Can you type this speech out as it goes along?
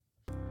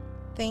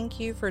Thank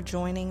you for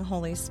joining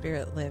Holy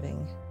Spirit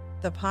Living,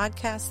 the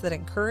podcast that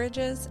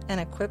encourages and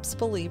equips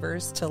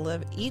believers to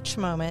live each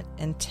moment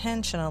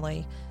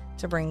intentionally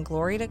to bring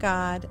glory to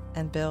God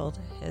and build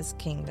His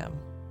kingdom.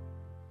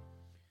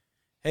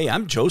 Hey,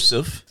 I'm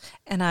Joseph.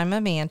 And I'm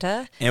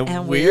Amanda.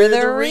 And we're the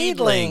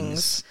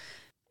Readlings.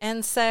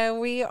 And so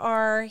we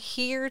are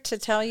here to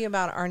tell you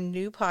about our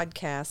new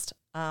podcast,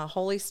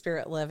 Holy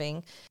Spirit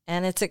Living.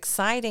 And it's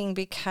exciting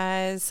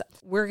because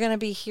we're going to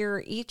be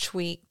here each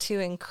week to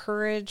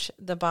encourage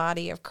the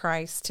body of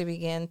Christ to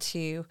begin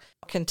to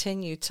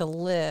continue to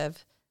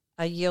live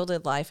a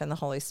yielded life in the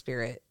Holy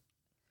Spirit.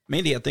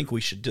 Mandy, I think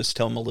we should just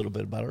tell them a little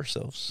bit about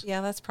ourselves.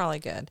 Yeah, that's probably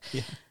good.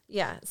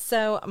 Yeah.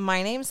 So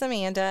my name's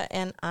Amanda,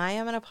 and I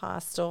am an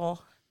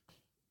apostle.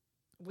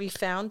 We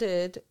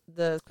founded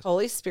the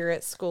Holy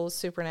Spirit School of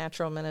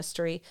Supernatural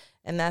Ministry,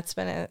 and that's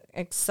been an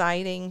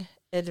exciting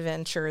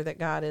adventure that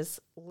God is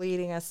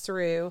leading us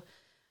through.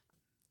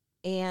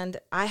 And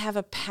I have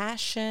a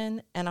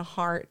passion and a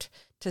heart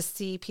to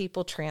see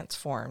people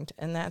transformed.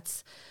 And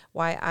that's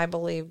why I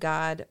believe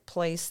God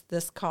placed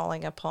this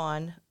calling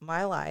upon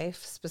my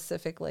life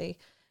specifically.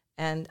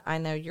 And I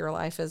know your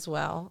life as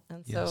well.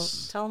 And so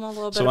tell them a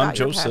little bit about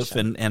your passion. So I'm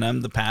Joseph, and I'm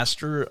the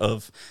pastor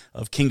of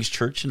King's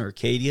Church in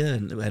Arcadia.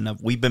 And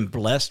we've been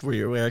blessed.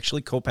 We're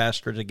actually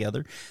co-pastor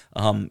together.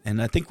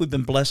 And I think we've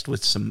been blessed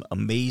with some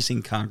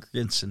amazing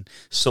congregants and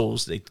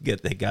souls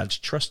that God's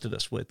trusted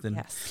us with.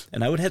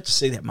 And I would have to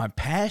say that my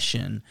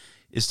passion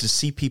is to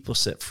see people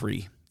set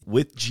free.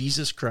 With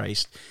Jesus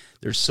Christ,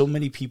 there's so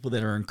many people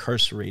that are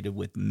incarcerated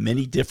with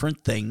many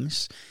different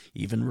things,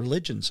 even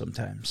religion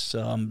sometimes,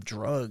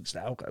 drugs,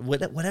 alcohol,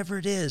 whatever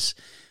it is.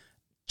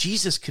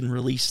 Jesus can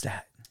release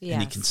that, and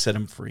He can set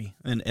them free.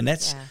 And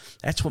that's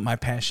what my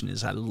passion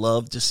is. I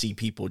love to see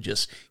people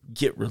just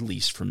get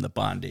released from the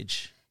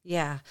bondage.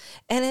 Yeah,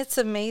 and it's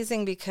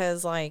amazing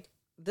because,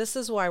 this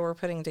is why we're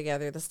putting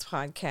together this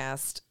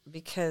podcast,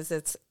 because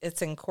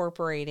it's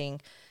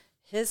incorporating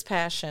His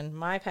passion,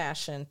 my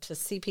passion, to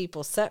see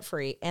people set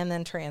free and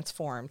then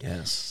transformed.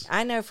 Yes.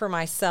 I know for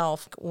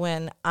myself,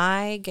 when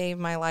I gave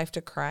my life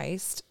to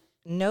Christ,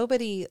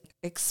 nobody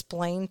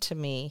explained to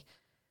me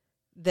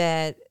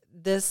that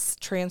this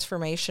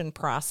transformation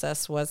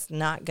process was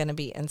not going to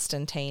be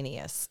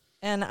instantaneous.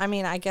 And I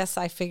mean, I guess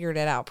I figured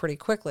it out pretty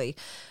quickly,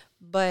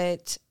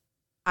 but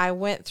I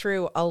went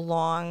through a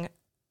long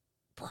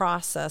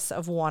process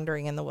of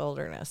wandering in the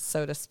wilderness,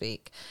 so to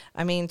speak.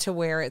 I mean, to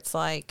where it's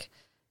like,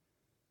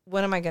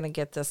 when am I going to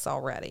get this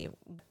already?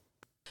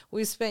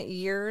 We spent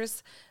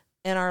years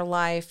in our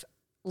life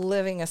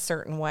living a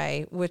certain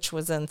way, which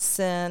was in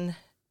sin,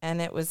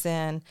 and it was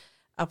in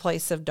a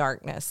place of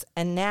darkness.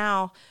 And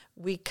now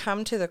we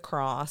come to the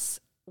cross,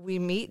 we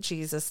meet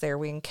Jesus there,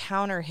 we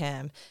encounter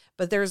Him,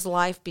 but there's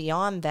life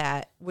beyond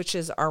that, which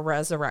is our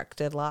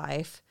resurrected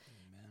life.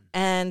 Amen.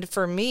 And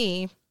for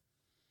me,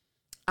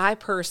 I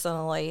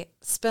personally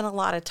spent a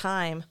lot of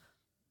time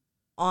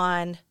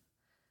on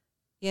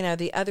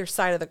the other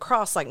side of the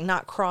cross, like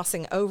not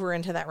crossing over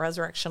into that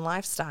resurrection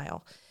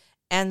lifestyle.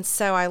 And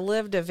so I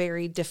lived a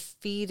very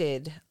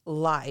defeated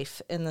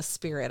life in the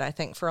spirit, I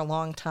think, for a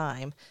long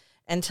time,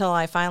 until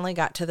I finally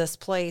got to this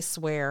place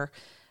where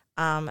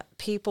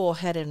people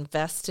had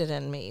invested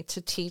in me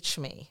to teach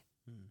me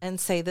and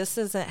say, this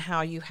isn't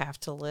how you have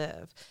to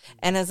live.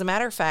 And as a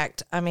matter of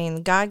fact, I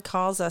mean, God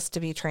calls us to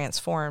be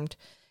transformed,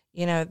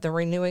 the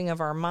renewing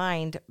of our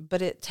mind,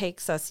 but it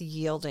takes us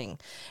yielding.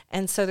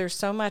 And so there's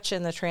so much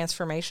in the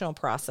transformational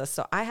process.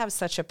 So I have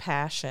such a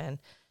passion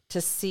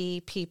to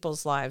see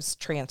people's lives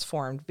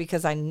transformed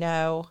because I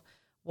know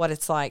what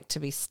it's like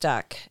to be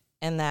stuck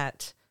in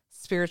that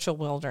spiritual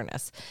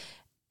wilderness.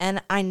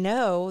 And I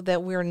know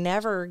that we're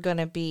never going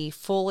to be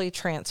fully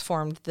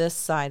transformed this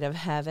side of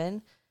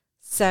heaven.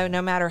 So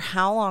no matter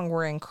how long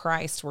we're in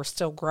Christ, we're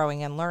still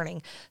growing and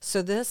learning.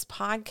 So this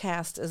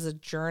podcast is a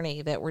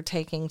journey that we're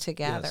taking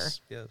together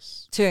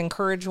to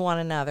encourage one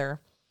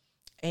another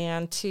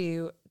and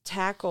to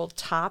tackle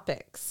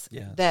topics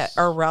that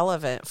are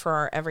relevant for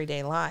our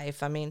everyday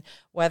life. I mean,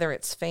 whether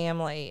it's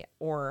family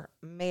or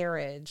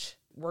marriage,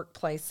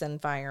 workplace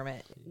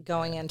environment,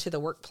 going into the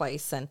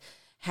workplace and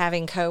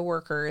having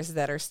coworkers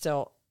that are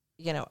still,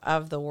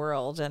 of the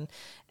world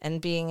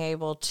and being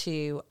able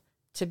to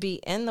be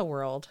in the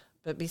world,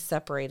 but be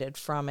separated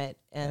from it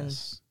in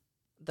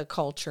the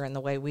culture and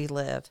the way we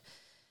live,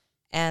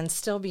 and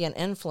still be an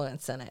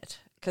influence in it.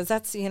 Because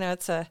that's,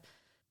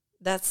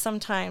 that's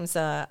sometimes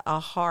a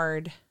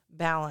hard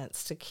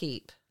balance to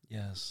keep.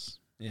 Yes.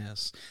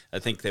 I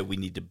think that we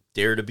need to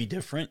dare to be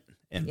different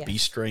and be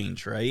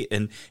strange, right?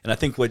 And I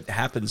think what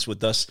happens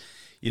with us,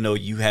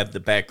 you have the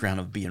background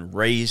of being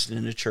raised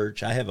in a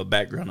church. I have a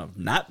background of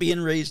not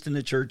being raised in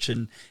a church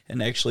and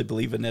actually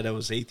believing that I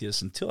was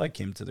atheist until I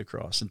came to the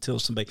cross, until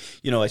somebody,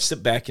 I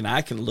sit back and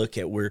I can look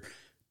at where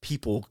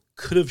people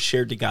could have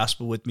shared the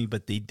gospel with me,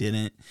 but they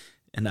didn't.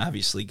 And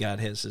obviously God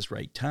has His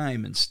right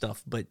time and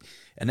stuff,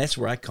 and that's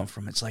where I come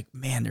from. It's like,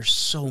 man, there's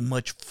so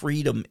much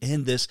freedom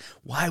in this.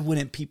 Why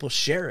wouldn't people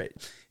share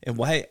it? And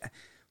why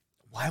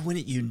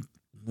wouldn't you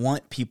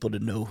want people to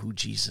know who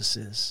Jesus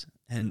is?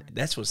 And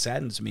that's what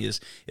saddens me is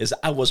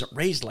I wasn't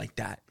raised like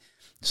that.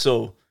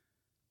 So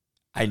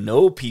I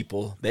know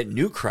people that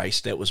knew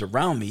Christ that was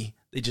around me.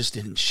 They just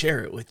didn't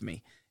share it with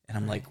me. And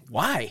I'm like,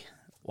 why?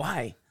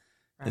 Right.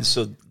 And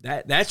so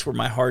that's where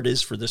my heart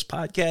is for this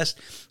podcast,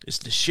 is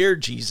to share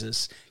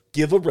Jesus,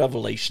 give a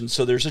revelation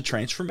so there's a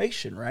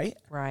transformation, right?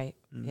 Right.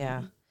 Mm-hmm.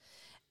 Yeah.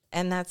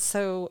 And that's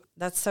so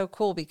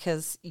cool,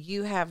 because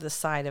you have the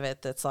side of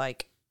it that's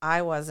like,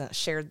 I wasn't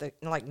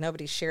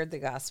nobody shared the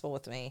gospel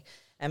with me.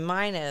 And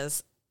mine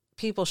is,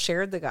 people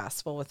shared the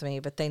gospel with me,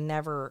 but they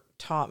never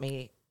taught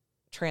me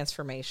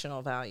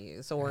transformational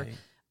values or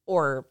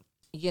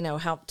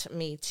helped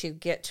me to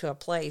get to a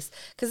place.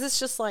 Because it's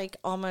just like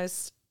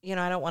almost,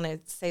 I don't want to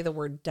say the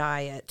word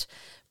diet,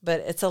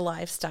 but it's a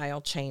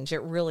lifestyle change.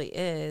 It really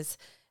is.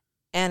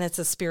 And it's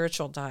a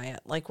spiritual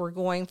diet. Like, we're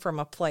going from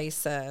a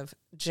place of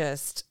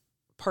just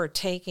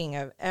partaking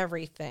of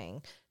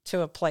everything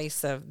to a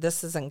place of,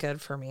 this isn't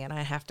good for me and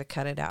I have to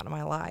cut it out of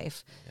my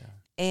life. Yeah.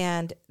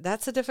 And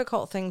that's a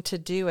difficult thing to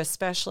do,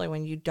 especially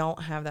when you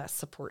don't have that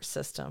support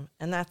system.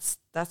 And that's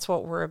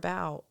what we're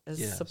about,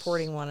 is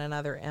supporting one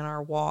another in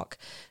our walk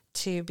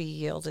to be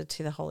yielded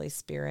to the Holy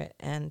Spirit.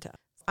 And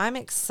I'm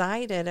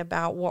excited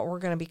about what we're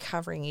going to be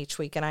covering each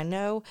week. And I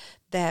know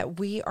that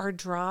we are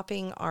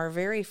dropping our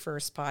very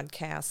first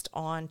podcast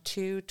on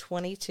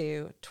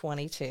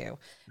 2/22/22.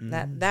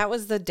 That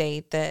was the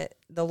date that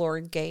the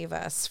Lord gave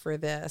us for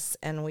this.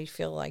 And we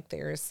feel like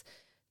there's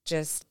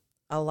just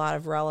a lot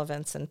of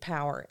relevance and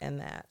power in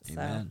that.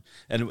 Amen.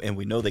 So. And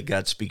we know that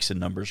God speaks in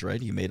numbers,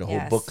 right? You made a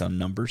whole book on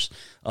numbers.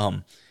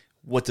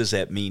 What does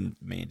that mean,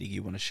 Mandy?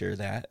 You want to share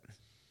that?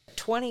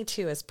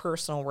 22 is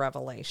personal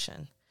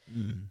revelation.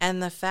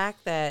 And the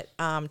fact that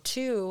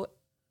the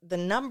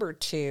number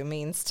 2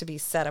 means to be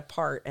set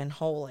apart and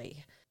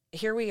holy.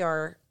 Here we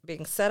are,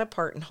 being set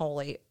apart and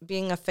holy,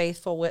 being a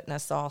faithful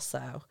witness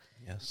also.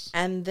 Yes.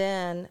 And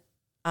then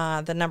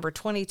the number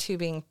 22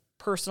 being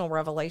personal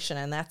revelation,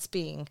 and that's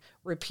being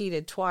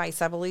repeated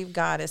twice. I believe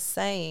God is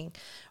saying,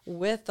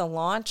 with the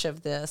launch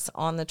of this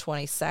on the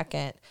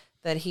 22nd,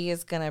 that he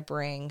is going to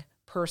bring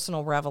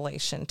personal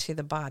revelation to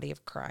the body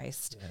of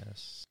Christ.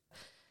 Yes.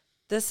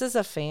 This is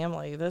a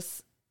family.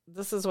 This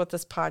is what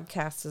this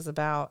podcast is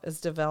about,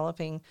 is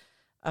developing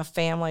a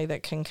family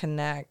that can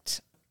connect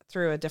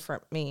through a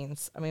different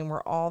means. I mean,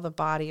 we're all the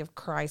body of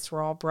Christ.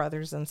 We're all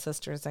brothers and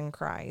sisters in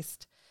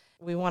Christ.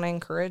 We want to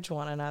encourage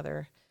one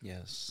another.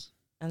 Yes.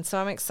 And so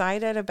I'm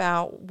excited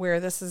about where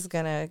this is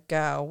going to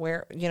go,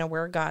 where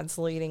God's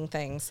leading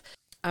things.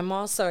 I'm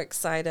also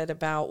excited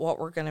about what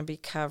we're going to be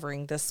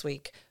covering this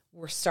week.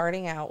 We're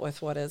starting out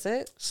with, what is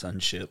it?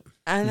 Sonship.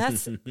 And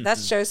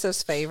that's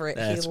Joseph's favorite.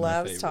 He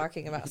loves favorite.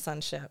 talking about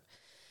sonship.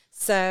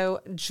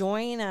 So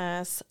join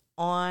us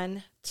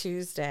on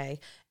Tuesday.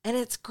 And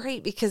it's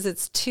great because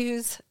it's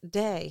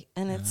Tuesday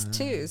and it's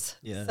Tues.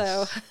 Yes.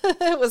 So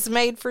it was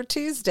made for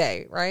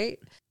Tuesday, right?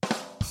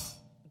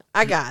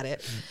 I got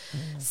it.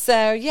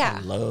 So, yeah.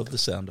 I love the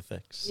sound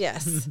effects.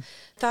 Yes.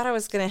 Thought I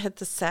was going to hit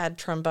the sad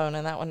trombone,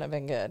 and that wouldn't have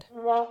been good.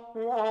 Yeah,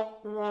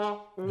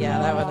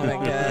 that wouldn't have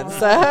been good.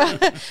 So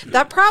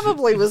that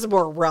probably was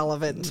more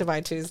relevant to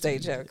my Tuesday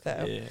joke,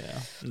 though.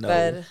 Yeah.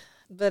 No.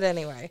 But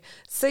anyway.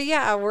 So,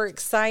 yeah, we're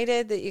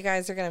excited that you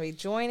guys are going to be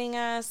joining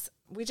us.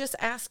 We just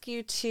ask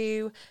you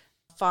to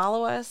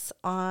follow us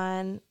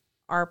on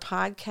our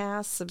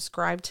podcast,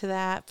 subscribe to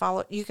that.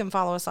 You can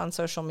follow us on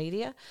social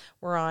media.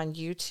 We're on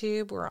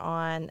YouTube, we're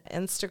on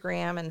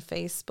Instagram and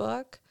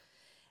Facebook.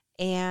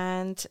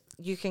 And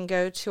you can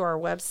go to our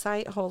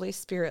website,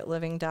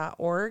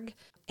 holyspiritliving.org,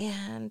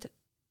 and,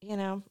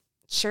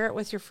 share it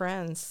with your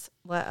friends.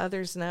 Let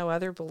others know,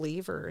 other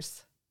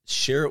believers.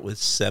 Share it with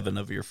 7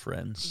 of your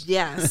friends.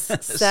 Yes,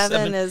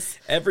 7 is...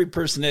 Every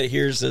person that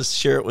hears this,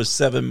 share it with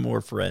 7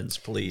 more friends,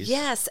 please.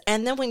 Yes,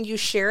 and then when you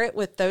share it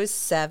with those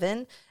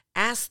 7,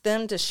 ask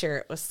them to share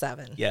it with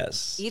 7.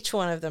 Yes. Each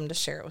one of them to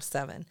share it with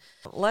 7.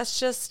 Let's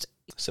just...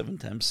 7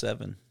 times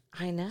 7.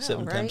 I know,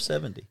 7 right? times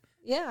 70.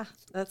 Yeah,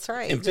 that's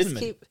right.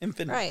 Infinity.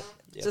 Right.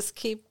 Yep. Just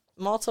keep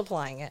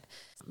multiplying it.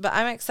 But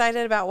I'm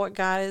excited about what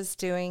God is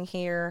doing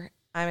here.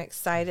 I'm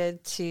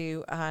excited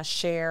to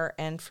share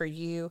and for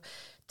you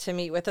to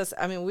meet with us.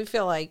 I mean, we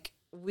feel like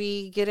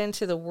we get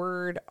into the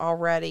Word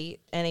already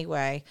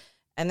anyway,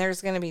 and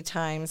there's going to be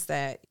times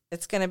that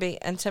it's going to be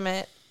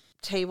intimate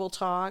table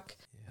talk.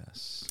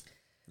 Yes.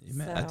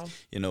 So.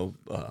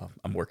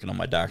 I'm working on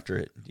my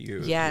doctorate.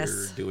 You're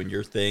doing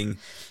your thing.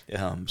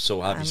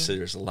 So obviously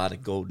there's a lot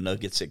of gold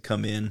nuggets that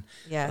come in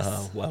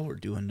while we're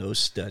doing those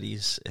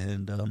studies.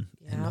 And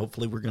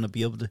hopefully we're going to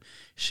be able to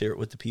share it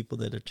with the people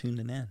that are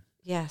tuning in.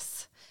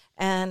 Yes.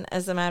 And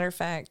as a matter of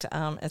fact,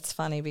 it's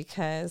funny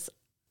because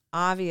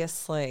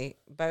obviously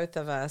both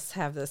of us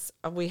have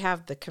we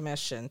have the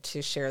commission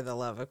to share the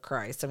love of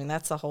Christ. I mean,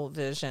 that's the whole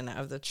vision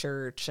of the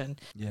church.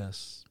 And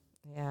yes.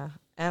 Yeah.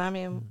 And I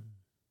mean,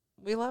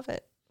 we love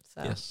it.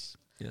 So. Yes.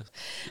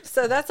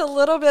 So that's a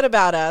little bit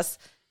about us.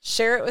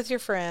 Share it with your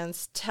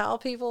friends. Tell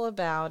people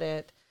about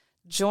it.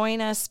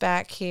 Join us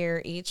back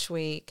here each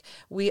week.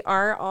 We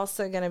are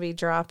also going to be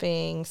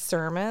dropping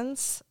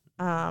sermons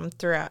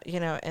throughout,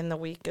 in the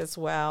week as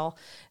well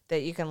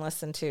that you can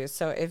listen to.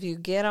 So if you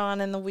get on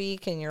in the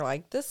week and you're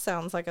like, this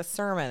sounds like a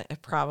sermon,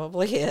 it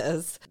probably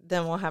is,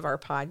 then we'll have our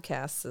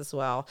podcasts as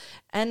well.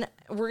 And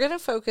we're going to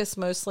focus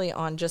mostly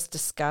on just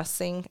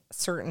discussing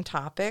certain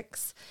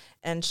topics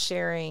and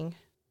sharing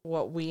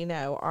what we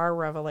know, our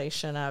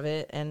revelation of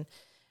it, and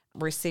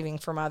receiving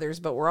from others.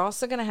 But we're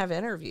also going to have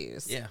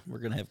interviews. Yeah, we're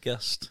going to have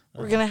guests.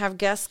 We're going to have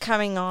guests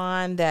coming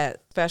on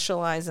that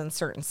specialize in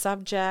certain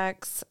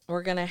subjects.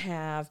 We're going to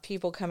have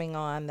people coming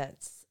on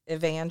that's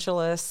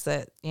evangelists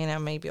that,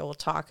 maybe will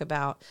talk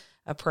about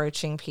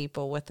approaching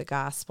people with the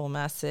gospel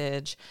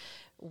message.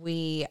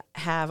 We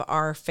have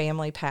our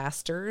family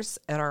pastors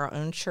at our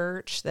own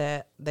church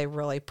that they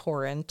really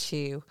pour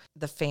into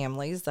the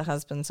families, the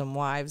husbands and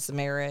wives,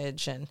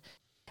 marriage.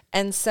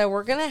 And so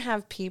we're going to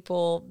have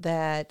people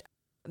that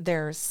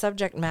they're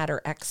subject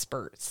matter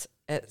experts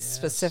at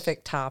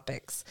specific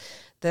topics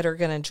that are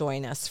going to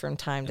join us from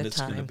time to time.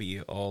 It's going to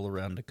be all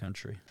around the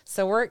country.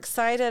 So we're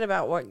excited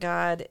about what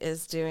God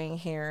is doing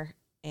here,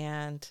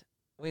 and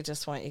we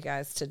just want you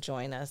guys to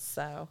join us.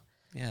 So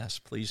yes,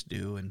 please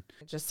do. And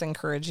I just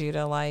encourage you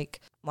to like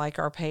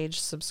our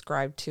page,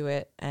 subscribe to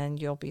it, and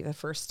you'll be the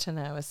first to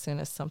know as soon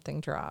as something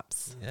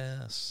drops.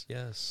 Yes.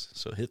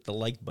 So hit the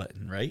like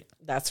button, right?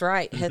 That's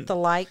right. Hit the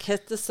like,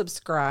 hit the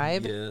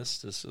subscribe. Yes,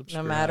 the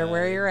subscribe. No matter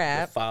where you're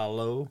at. The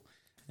follow.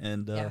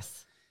 And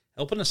yes.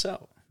 Helping us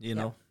out,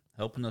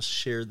 helping us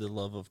share the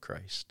love of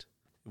Christ.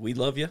 We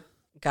love you.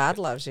 God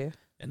loves you.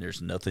 And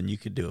there's nothing you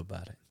can do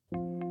about it.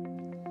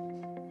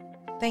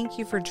 Thank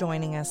you for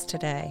joining us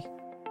today.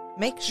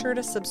 Make sure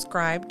to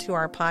subscribe to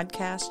our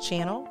podcast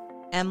channel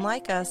and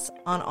like us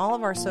on all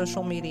of our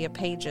social media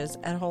pages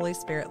at Holy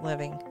Spirit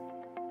Living.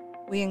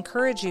 We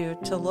encourage you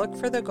to look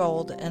for the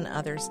gold in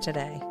others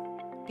today.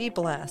 Be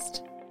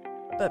blessed,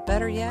 but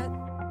better yet,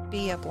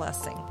 be a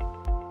blessing.